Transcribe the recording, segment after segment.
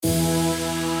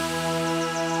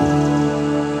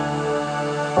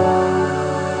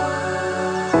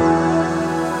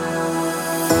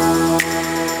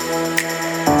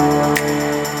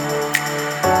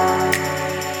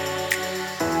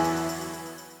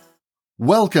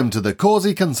Welcome to the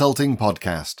Causey Consulting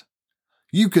Podcast.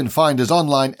 You can find us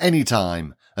online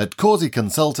anytime at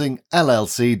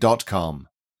causeyconsultingllc.com.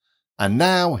 And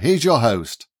now, here's your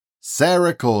host,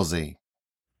 Sarah Causey.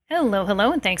 Hello,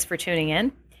 and thanks for tuning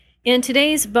in. In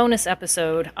today's bonus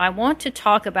episode, I want to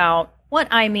talk about what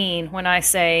I mean when I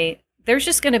say there's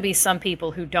just going to be some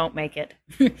people who don't make it.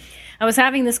 I was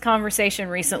having this conversation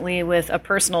recently with a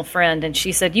personal friend, and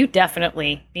she said, you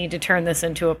definitely need to turn this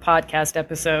into a podcast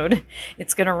episode.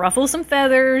 It's going to ruffle some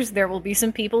feathers. There will be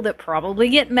some people that probably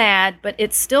get mad, but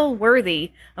it's still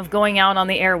worthy of going out on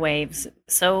the airwaves.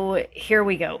 So here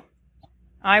we go.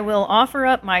 I will offer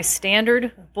up my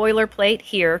standard boilerplate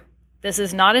here. This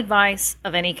is not advice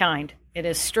of any kind. It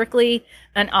is strictly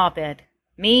an op-ed.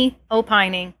 Me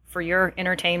opining for your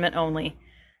entertainment only.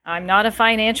 I'm not a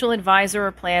financial advisor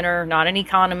or planner, not an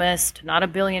economist, not a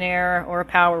billionaire or a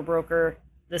power broker.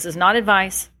 This is not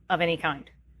advice of any kind.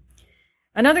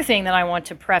 Another thing that I want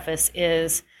to preface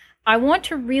is I want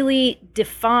to really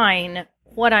define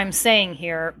what I'm saying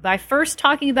here by first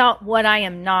talking about what I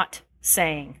am not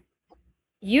saying.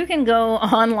 You can go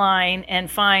online and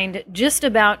find just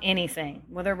about anything,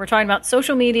 whether we're talking about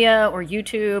social media or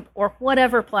YouTube or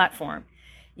whatever platform.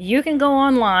 You can go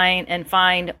online and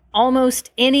find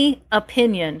almost any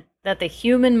opinion that the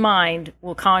human mind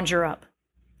will conjure up.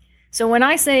 So when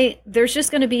I say there's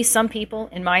just going to be some people,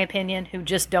 in my opinion, who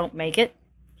just don't make it,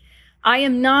 I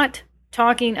am not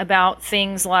talking about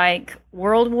things like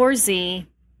World War Z,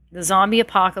 the zombie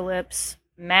apocalypse,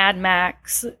 Mad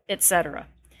Max, etc.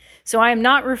 So I am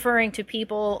not referring to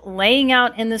people laying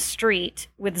out in the street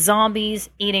with zombies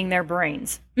eating their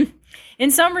brains.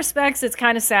 In some respects, it's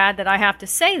kind of sad that I have to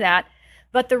say that,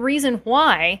 but the reason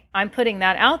why I'm putting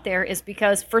that out there is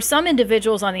because for some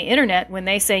individuals on the internet, when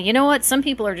they say, you know what, some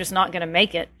people are just not going to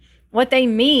make it, what they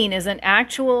mean is an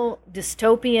actual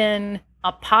dystopian,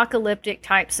 apocalyptic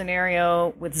type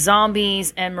scenario with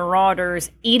zombies and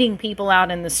marauders eating people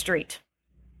out in the street.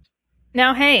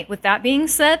 Now, hey, with that being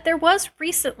said, there was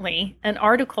recently an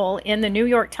article in the New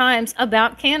York Times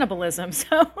about cannibalism,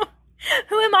 so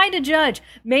who am I to judge?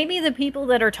 Maybe the people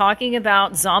that are talking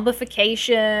about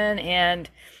zombification and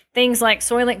things like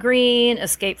Soylent Green,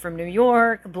 Escape from New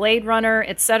York, Blade Runner,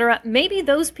 etc., maybe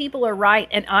those people are right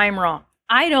and I'm wrong.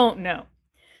 I don't know.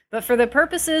 But for the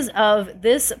purposes of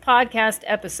this podcast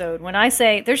episode, when I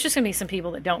say there's just going to be some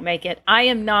people that don't make it, I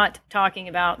am not talking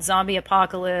about zombie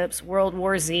apocalypse, World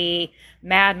War Z,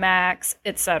 Mad Max,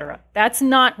 etc. That's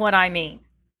not what I mean.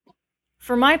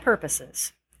 For my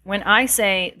purposes, when I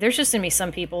say there's just going to be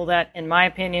some people that, in my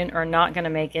opinion, are not going to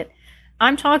make it,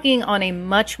 I'm talking on a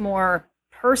much more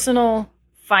personal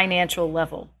financial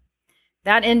level.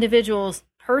 That individual's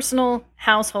personal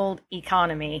household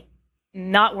economy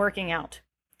not working out.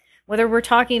 Whether we're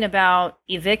talking about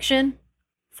eviction,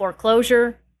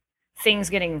 foreclosure, things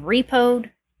getting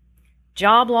repoed,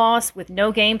 job loss with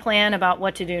no game plan about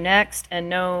what to do next and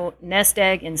no nest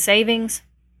egg in savings,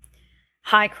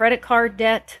 high credit card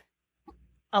debt,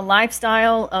 a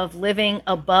lifestyle of living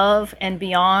above and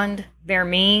beyond their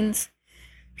means,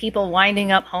 people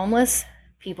winding up homeless,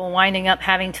 people winding up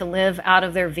having to live out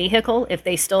of their vehicle if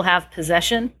they still have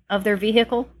possession of their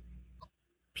vehicle,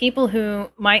 people who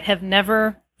might have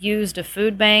never used a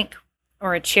food bank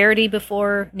or a charity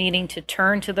before, needing to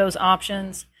turn to those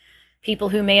options, people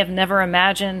who may have never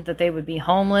imagined that they would be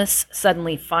homeless,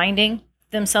 suddenly finding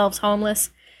themselves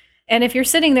homeless. And if you're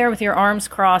sitting there with your arms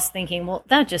crossed thinking, well,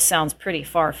 that just sounds pretty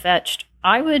far-fetched,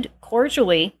 I would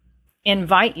cordially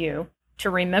invite you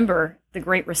to remember the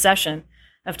Great Recession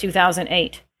of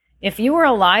 2008. If you were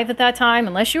alive at that time,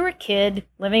 unless you were a kid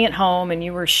living at home and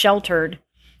you were sheltered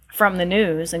from the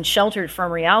news and sheltered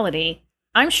from reality,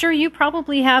 I'm sure you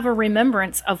probably have a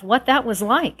remembrance of what that was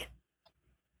like.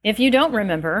 If you don't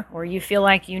remember, or you feel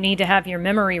like you need to have your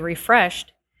memory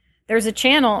refreshed, there's a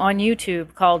channel on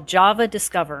YouTube called Java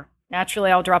Discover.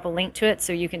 Naturally, I'll drop a link to it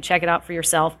so you can check it out for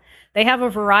yourself. They have a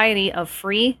variety of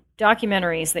free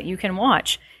documentaries that you can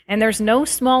watch, and there's no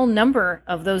small number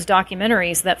of those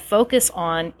documentaries that focus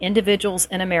on individuals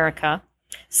in America.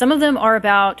 Some of them are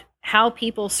about how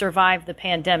people survived the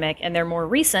pandemic, and they're more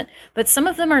recent, but some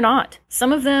of them are not.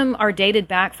 Some of them are dated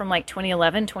back from like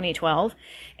 2011, 2012,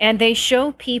 and they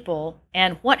show people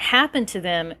and what happened to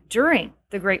them during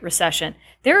the Great Recession.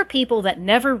 There are people that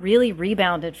never really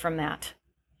rebounded from that.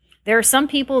 There are some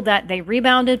people that they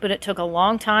rebounded, but it took a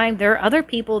long time. There are other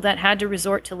people that had to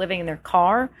resort to living in their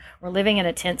car or living in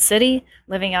a tent city,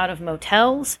 living out of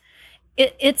motels.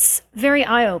 It's very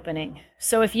eye-opening.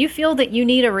 So if you feel that you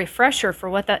need a refresher for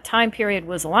what that time period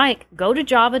was like, go to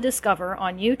Java Discover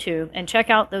on YouTube and check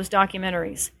out those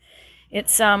documentaries.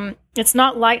 It's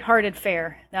not lighthearted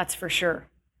fare, that's for sure.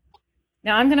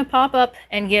 Now I'm going to pop up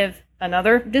and give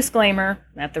another disclaimer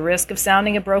at the risk of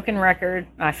sounding a broken record.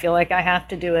 I feel like I have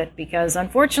to do it because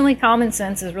unfortunately common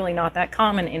sense is really not that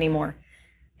common anymore.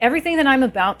 Everything that I'm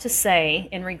about to say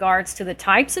in regards to the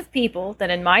types of people that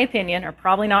in my opinion are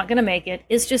probably not going to make it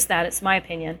is just that, it's my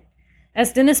opinion.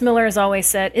 As Dennis Miller has always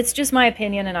said, it's just my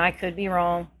opinion and I could be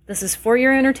wrong. This is for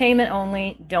your entertainment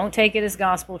only. Don't take it as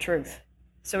gospel truth.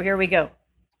 So here we go.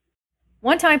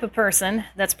 One type of person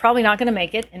that's probably not going to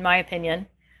make it, in my opinion,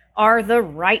 are the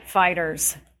right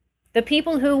fighters. The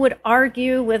people who would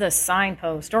argue with a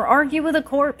signpost or argue with a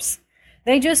corpse.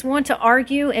 They just want to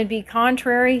argue and be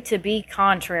contrary to be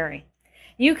contrary.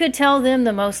 You could tell them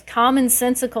the most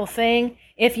commonsensical thing.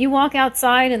 If you walk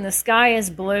outside and the sky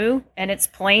is blue and it's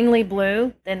plainly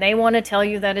blue, then they want to tell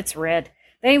you that it's red.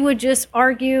 They would just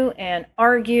argue and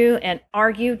argue and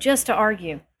argue just to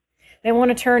argue. They want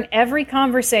to turn every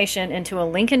conversation into a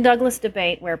Lincoln Douglas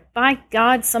debate where, by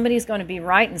God, somebody's going to be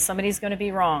right and somebody's going to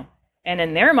be wrong. And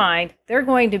in their mind, they're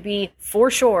going to be, for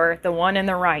sure, the one in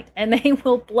the right. And they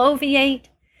will bloviate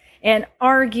and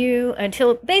argue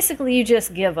until basically you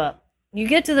just give up. You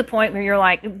get to the point where you're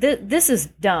like, this is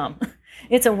dumb.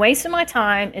 It's a waste of my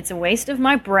time. It's a waste of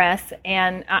my breath.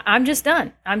 And I'm just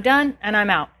done. I'm done and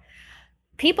I'm out.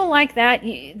 People like that,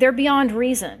 they're beyond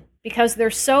reason because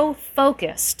they're so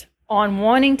focused on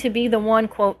wanting to be the one,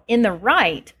 quote, in the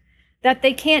right, that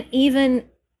they can't even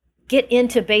get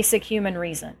into basic human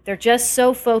reason. They're just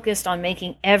so focused on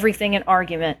making everything an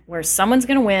argument where someone's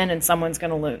going to win and someone's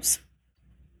going to lose.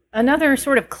 Another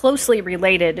sort of closely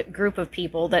related group of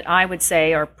people that I would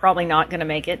say are probably not going to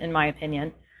make it, in my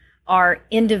opinion, are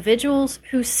individuals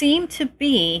who seem to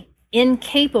be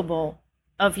incapable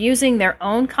of using their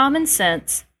own common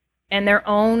sense and their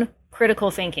own critical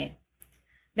thinking.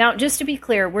 Now, just to be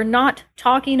clear, we're not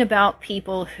talking about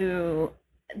people who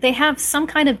they have some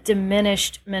kind of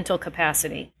diminished mental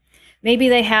capacity. Maybe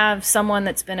they have someone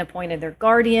that's been appointed their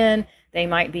guardian. They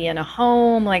might be in a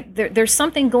home. Like there's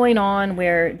something going on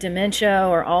where dementia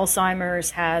or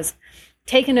Alzheimer's has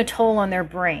taken a toll on their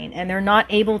brain and they're not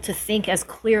able to think as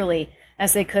clearly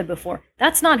as they could before.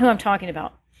 That's not who I'm talking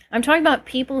about. I'm talking about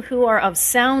people who are of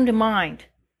sound mind.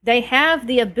 They have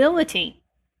the ability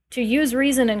to use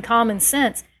reason and common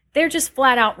sense. They're just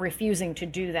flat out refusing to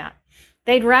do that.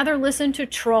 They'd rather listen to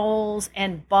trolls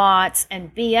and bots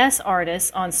and BS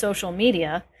artists on social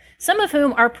media, some of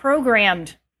whom are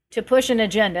programmed to push an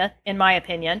agenda, in my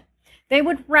opinion. They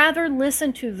would rather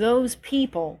listen to those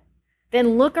people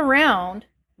than look around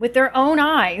with their own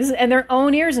eyes and their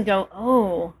own ears and go,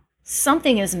 oh,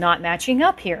 something is not matching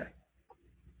up here.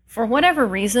 For whatever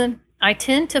reason, I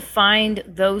tend to find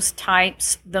those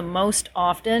types the most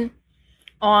often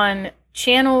on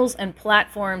channels and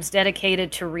platforms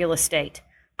dedicated to real estate.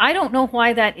 I don't know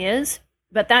why that is,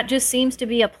 but that just seems to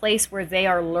be a place where they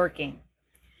are lurking.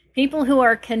 People who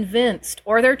are convinced,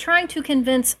 or they're trying to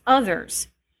convince others,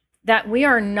 that we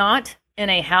are not in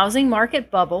a housing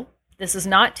market bubble. This is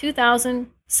not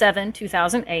 2007,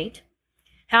 2008.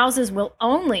 Houses will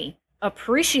only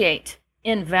appreciate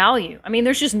in value. I mean,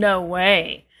 there's just no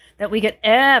way that we could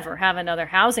ever have another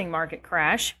housing market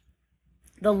crash.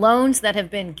 The loans that have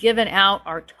been given out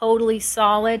are totally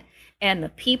solid, and the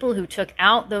people who took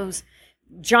out those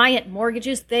giant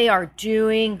mortgages, they are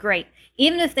doing great.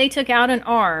 Even if they took out an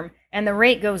ARM and the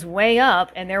rate goes way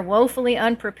up and they're woefully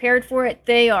unprepared for it,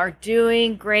 they are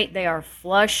doing great. They are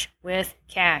flush with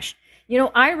cash. You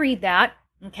know, I read that,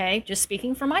 okay, just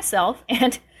speaking for myself,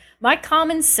 and my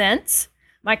common sense,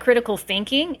 my critical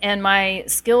thinking, and my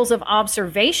skills of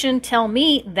observation tell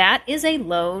me that is a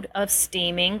load of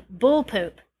steaming bull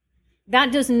poop.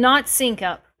 That does not sync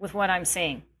up with what I'm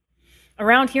seeing.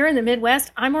 Around here in the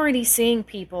Midwest, I'm already seeing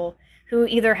people who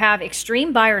either have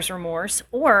extreme buyer's remorse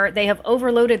or they have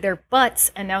overloaded their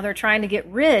butts and now they're trying to get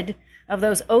rid of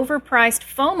those overpriced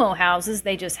FOMO houses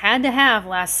they just had to have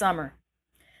last summer.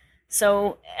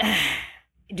 So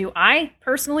do I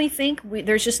personally think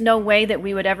there's just no way that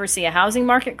we would ever see a housing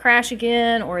market crash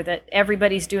again, or that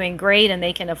everybody's doing great and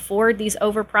they can afford these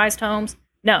overpriced homes?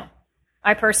 No,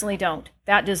 I personally don't.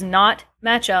 That does not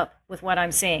match up with what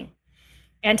I'm seeing.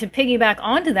 And to piggyback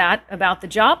onto that about the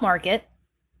job market,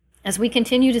 as we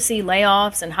continue to see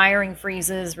layoffs and hiring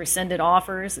freezes, rescinded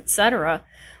offers, etc.,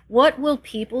 what will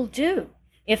people do?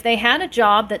 If they had a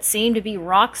job that seemed to be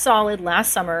rock solid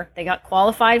last summer, they got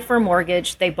qualified for a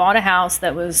mortgage, they bought a house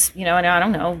that was,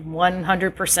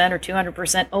 100% or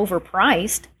 200%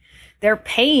 overpriced, they're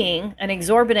paying an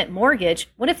exorbitant mortgage.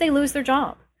 What if they lose their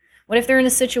job? What if they're in a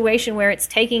situation where it's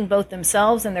taking both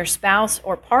themselves and their spouse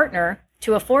or partner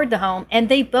to afford the home, and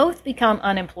they both become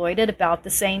unemployed at about the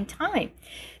same time.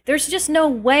 There's just no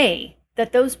way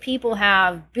that those people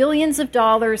have billions of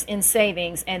dollars in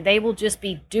savings and they will just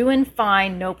be doing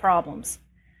fine, no problems.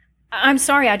 I'm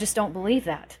sorry, I just don't believe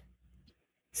that.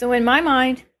 So in my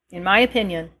mind, in my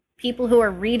opinion, people who are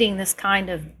reading this kind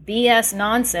of BS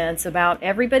nonsense about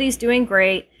everybody's doing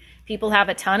great, people have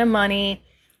a ton of money,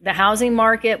 the housing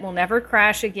market will never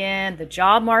crash again, the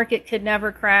job market could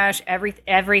never crash,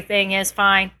 everything is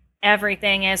fine,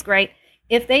 everything is great.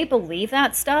 If they believe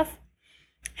that stuff,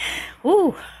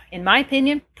 whew, in my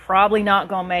opinion, probably not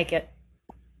going to make it.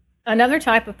 Another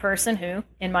type of person who,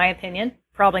 in my opinion,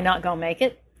 probably not going to make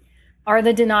it are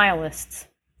the denialists.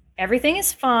 Everything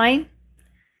is fine.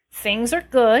 Things are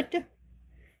good.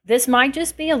 This might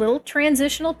just be a little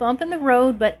transitional bump in the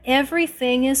road, but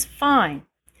everything is fine.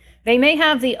 They may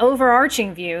have the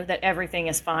overarching view that everything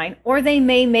is fine, or they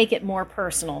may make it more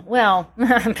personal. Well,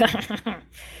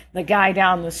 the guy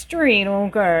down the street,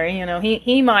 okay,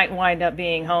 he might wind up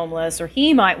being homeless, or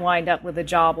he might wind up with a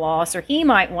job loss, or he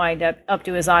might wind up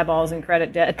to his eyeballs in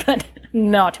credit debt, but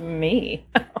not me.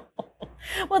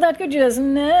 Well, that could just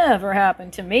never happen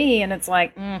to me. And it's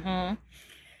like,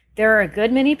 there are a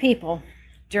good many people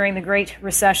during the Great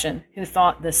Recession who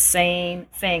thought the same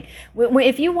thing.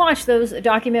 If you watch those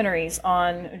documentaries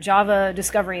on Java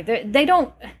Discovery, they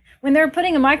don't, when they're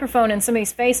putting a microphone in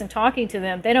somebody's face and talking to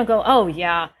them, they don't go, oh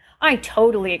yeah, I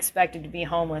totally expected to be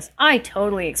homeless. I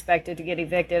totally expected to get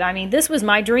evicted. I mean, this was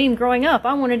my dream growing up.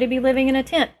 I wanted to be living in a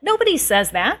tent. Nobody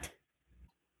says that.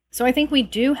 So I think we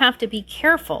do have to be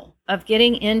careful of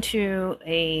getting into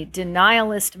a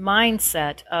denialist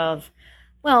mindset of,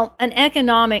 well, an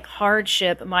economic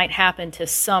hardship might happen to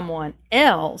someone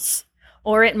else,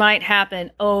 or it might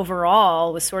happen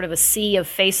overall with sort of a sea of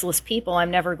faceless people I'm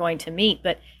never going to meet,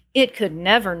 but it could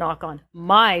never knock on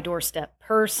my doorstep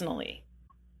personally.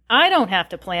 I don't have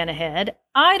to plan ahead.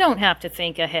 I don't have to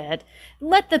think ahead.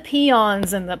 Let the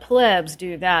peons and the plebs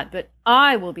do that, but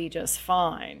I will be just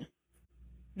fine.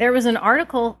 There was an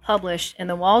article published in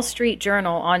the Wall Street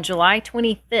Journal on July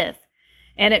 25th,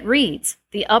 and it reads,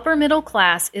 "The upper middle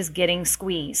class is getting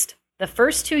squeezed. The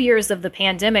first 2 years of the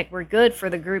pandemic were good for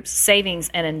the group's savings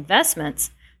and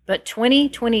investments, but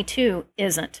 2022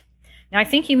 isn't." Now, I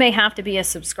think you may have to be a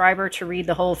subscriber to read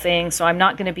the whole thing, so I'm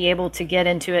not going to be able to get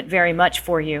into it very much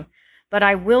for you. But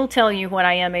I will tell you what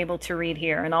I am able to read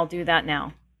here, and I'll do that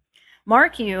now.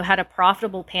 Mark Yu had a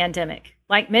profitable pandemic.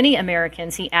 Like many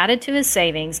Americans, he added to his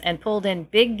savings and pulled in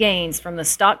big gains from the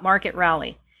stock market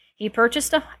rally. He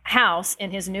purchased a house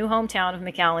in his new hometown of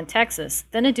McAllen, Texas,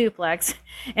 then a duplex,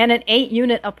 and an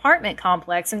 8-unit apartment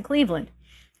complex in Cleveland.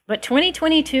 But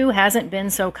 2022 hasn't been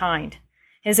so kind.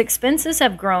 His expenses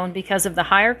have grown because of the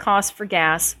higher cost for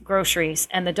gas, groceries,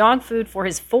 and the dog food for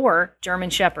his 4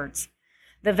 German Shepherds.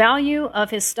 The value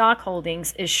of his stock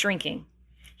holdings is shrinking.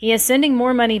 He is sending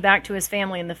more money back to his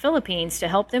family in the Philippines to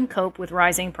help them cope with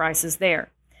rising prices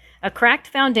there. A cracked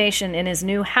foundation in his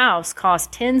new house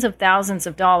cost tens of thousands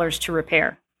of dollars to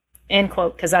repair. End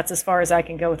quote, because that's as far as I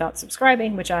can go without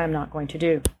subscribing, which I am not going to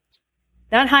do.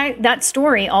 That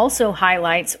story also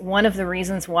highlights one of the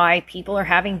reasons why people are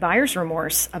having buyer's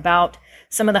remorse about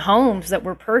some of the homes that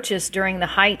were purchased during the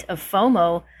height of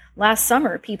FOMO last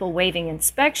summer. People waiving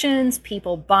inspections,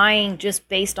 people buying just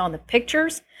based on the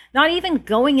pictures, not even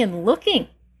going and looking.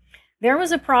 There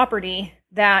was a property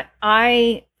that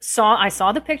I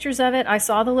saw the pictures of it, I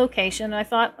saw the location, and I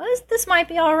thought, well, this might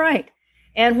be all right.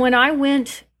 And when I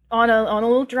went on a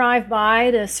little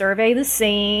drive-by to survey the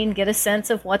scene, get a sense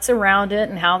of what's around it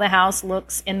and how the house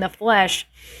looks in the flesh,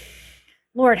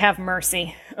 Lord have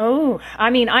mercy. Oh, I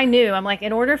mean, I'm like,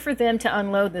 in order for them to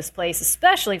unload this place,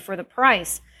 especially for the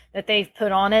price that they've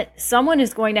put on it, someone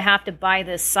is going to have to buy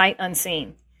this sight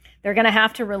unseen. They're going to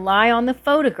have to rely on the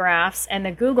photographs and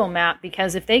the Google map,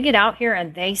 because if they get out here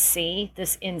and they see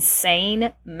this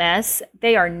insane mess,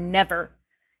 they are never,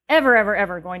 ever, ever,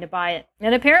 ever going to buy it.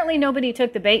 And apparently nobody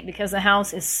took the bait because the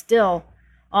house is still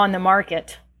on the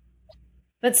market.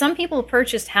 But some people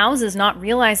purchased houses not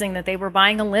realizing that they were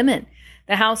buying a lemon.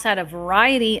 The house had a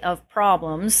variety of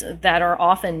problems that are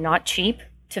often not cheap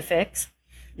to fix.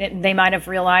 They might have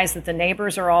realized that the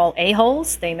neighbors are all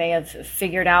a-holes. They may have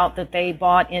figured out that they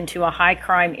bought into a high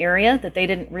crime area that they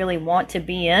didn't really want to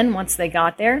be in once they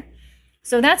got there.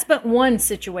 So that's but one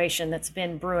situation that's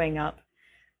been brewing up.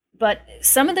 But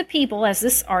some of the people, as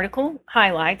this article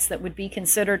highlights, that would be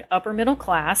considered upper middle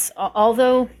class,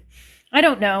 although I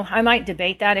don't know. I might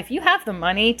debate that. If you have the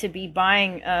money to be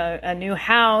buying a new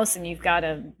house and you've got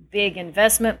a big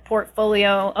investment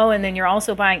portfolio, and then you're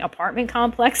also buying apartment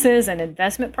complexes and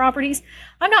investment properties,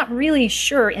 I'm not really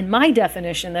sure in my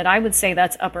definition that I would say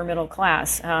that's upper middle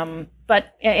class.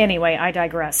 But anyway, I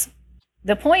digress.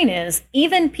 The point is,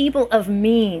 even people of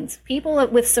means, people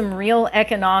with some real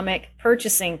economic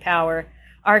purchasing power,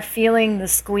 are feeling the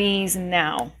squeeze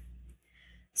now.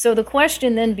 So the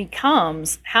question then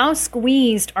becomes, how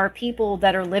squeezed are people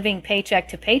that are living paycheck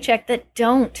to paycheck that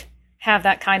don't have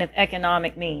that kind of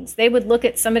economic means? They would look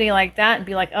at somebody like that and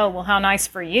be like, oh, well, how nice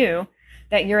for you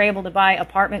that you're able to buy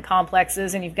apartment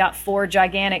complexes and you've got 4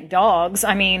 gigantic dogs.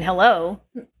 I mean, hello.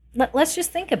 Let's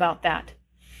just think about that.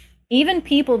 Even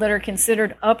people that are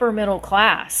considered upper middle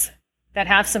class that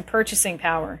have some purchasing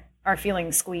power are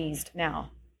feeling squeezed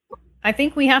now. I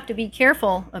think we have to be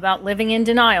careful about living in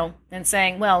denial and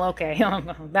saying, well, okay,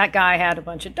 that guy had a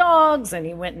bunch of dogs and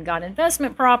he went and got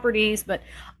investment properties, but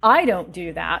I don't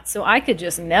do that, so I could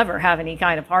just never have any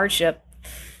kind of hardship.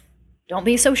 Don't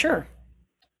be so sure.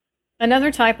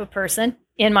 Another type of person,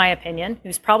 in my opinion,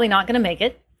 who's probably not going to make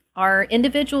it, are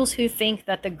individuals who think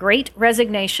that the Great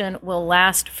Resignation will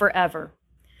last forever.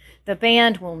 The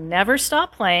band will never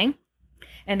stop playing,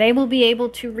 and they will be able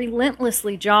to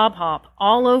relentlessly job hop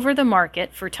all over the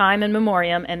market for time and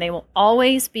memoriam, and they will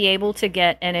always be able to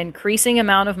get an increasing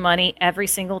amount of money every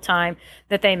single time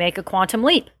that they make a quantum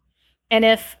leap. And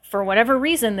if, for whatever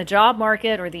reason, the job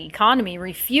market or the economy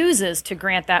refuses to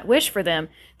grant that wish for them,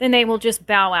 then they will just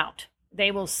bow out. They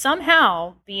will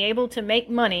somehow be able to make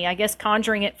money, I guess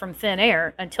conjuring it from thin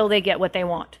air, until they get what they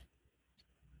want.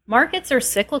 Markets are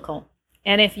cyclical,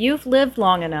 and if you've lived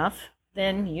long enough,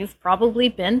 then you've probably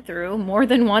been through more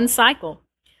than one cycle.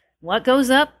 What goes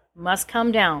up must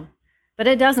come down, but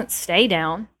it doesn't stay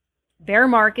down. Bear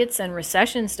markets and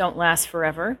recessions don't last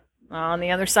forever. On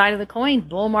the other side of the coin,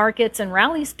 bull markets and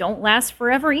rallies don't last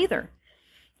forever either.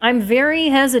 I'm very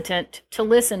hesitant to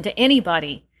listen to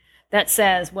anybody that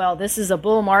says, well, this is a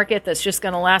bull market that's just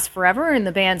going to last forever and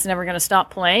the band's never going to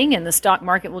stop playing and the stock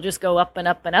market will just go up and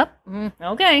up and up.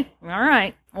 Okay, all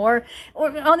right. Or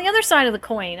on the other side of the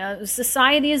coin,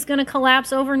 society is going to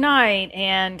collapse overnight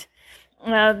and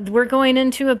we're going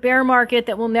into a bear market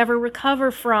that we'll never recover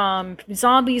from.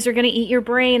 Zombies are going to eat your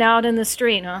brain out in the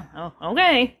street. Oh,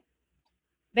 okay.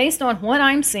 Based on what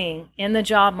I'm seeing in the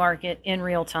job market in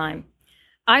real time,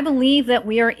 I believe that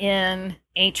we are in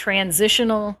a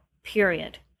transitional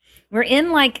period. We're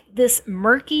in like this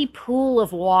murky pool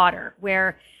of water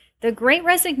where the Great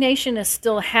Resignation is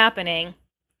still happening,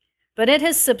 but it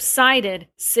has subsided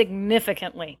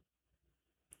significantly.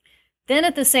 Then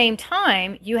at the same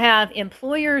time, you have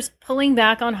employers pulling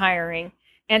back on hiring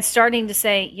and starting to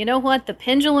say, you know what, the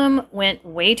pendulum went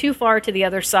way too far to the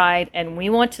other side and we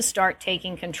want to start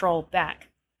taking control back.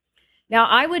 Now,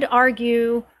 I would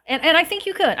argue, and I think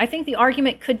you could, I think the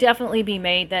argument could definitely be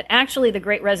made that actually the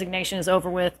Great Resignation is over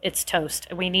with, it's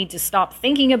toast. We need to stop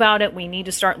thinking about it. We need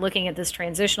to start looking at this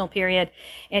transitional period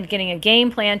and getting a game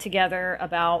plan together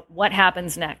about what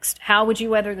happens next. How would you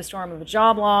weather the storm of a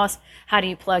job loss? How do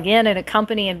you plug in at a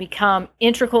company and become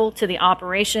integral to the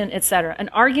operation, etc.? An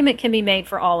argument can be made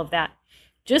for all of that.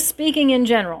 Just speaking in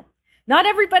general. Not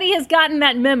everybody has gotten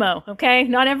that memo, okay?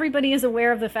 Not everybody is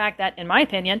aware of the fact that, in my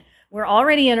opinion, we're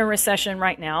already in a recession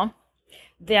right now.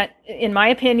 That, in my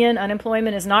opinion,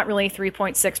 unemployment is not really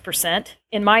 3.6%.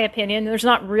 In my opinion, there's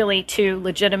not really 2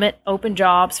 legitimate open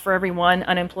jobs for every 1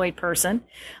 unemployed person.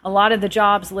 A lot of the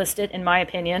jobs listed, in my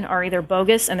opinion, are either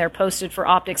bogus and they're posted for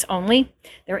optics only.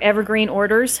 They're evergreen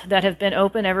orders that have been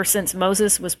open ever since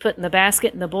Moses was put in the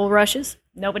basket in the bulrushes.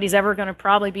 Nobody's ever going to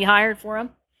probably be hired for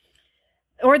them.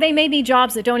 Or they may be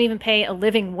jobs that don't even pay a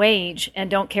living wage and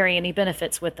don't carry any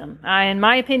benefits with them. In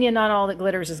my opinion, not all that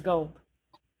glitters is gold.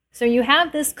 So you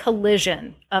have this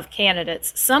collision of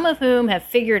candidates, some of whom have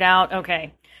figured out,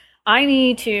 okay, I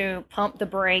need to pump the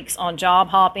brakes on job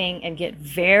hopping and get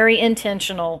very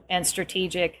intentional and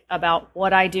strategic about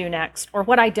what I do next or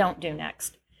what I don't do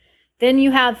next. Then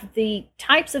you have the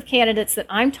types of candidates that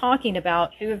I'm talking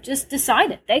about who have just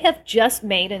decided, they have just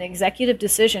made an executive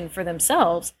decision for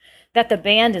themselves that the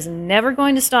band is never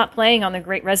going to stop playing on the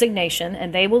Great Resignation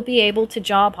and they will be able to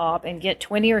job hop and get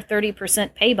 20 or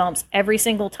 30% pay bumps every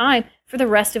single time for the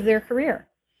rest of their career.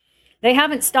 They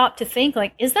haven't stopped to think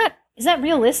like, is that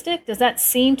realistic? Does that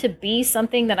seem to be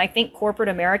something that I think corporate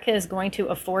America is going to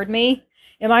afford me?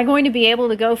 Am I going to be able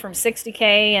to go from 60K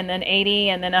and then 80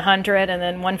 and then 100 and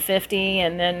then 150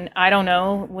 and then, I don't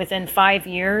know, within 5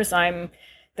 years, I'm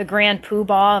the grand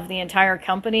poobah of the entire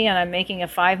company and I'm making a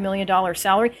 $5 million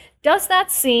salary? Does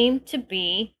that seem to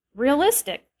be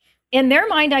realistic? In their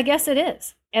mind, I guess it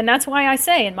is. And that's why I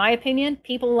say, in my opinion,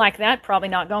 people like that probably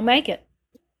not going to make it.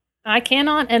 I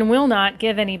cannot and will not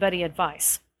give anybody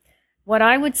advice. What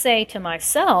I would say to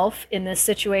myself in this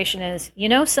situation is,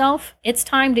 self, it's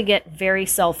time to get very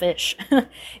selfish.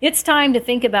 It's time to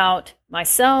think about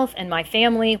myself and my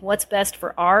family, what's best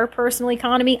for our personal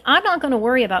economy. I'm not going to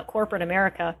worry about corporate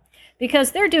America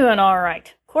because they're doing all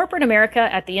right. Corporate America,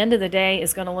 at the end of the day,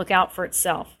 is going to look out for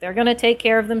itself. They're going to take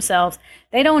care of themselves.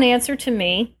 They don't answer to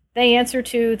me. They answer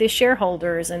to the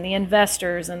shareholders and the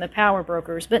investors and the power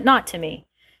brokers, but not to me.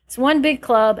 It's one big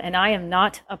club, and I am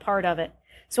not a part of it.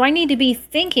 So I need to be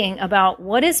thinking about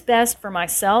what is best for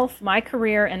myself, my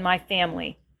career, and my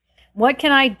family. What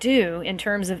can I do in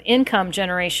terms of income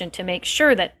generation to make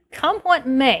sure that come what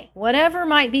may, whatever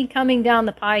might be coming down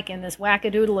the pike in this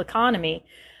wackadoodle economy,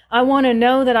 I want to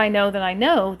know that I know that I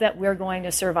know that we're going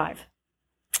to survive.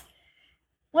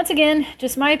 Once again,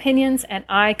 just my opinions, and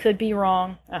I could be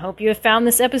wrong. I hope you have found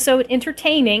this episode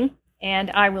entertaining, and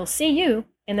I will see you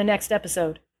in the next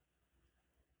episode.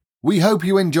 We hope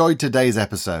you enjoyed today's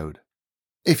episode.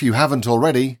 If you haven't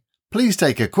already, please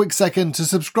take a quick second to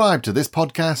subscribe to this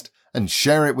podcast and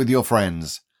share it with your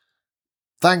friends.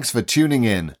 Thanks for tuning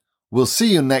in. We'll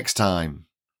see you next time.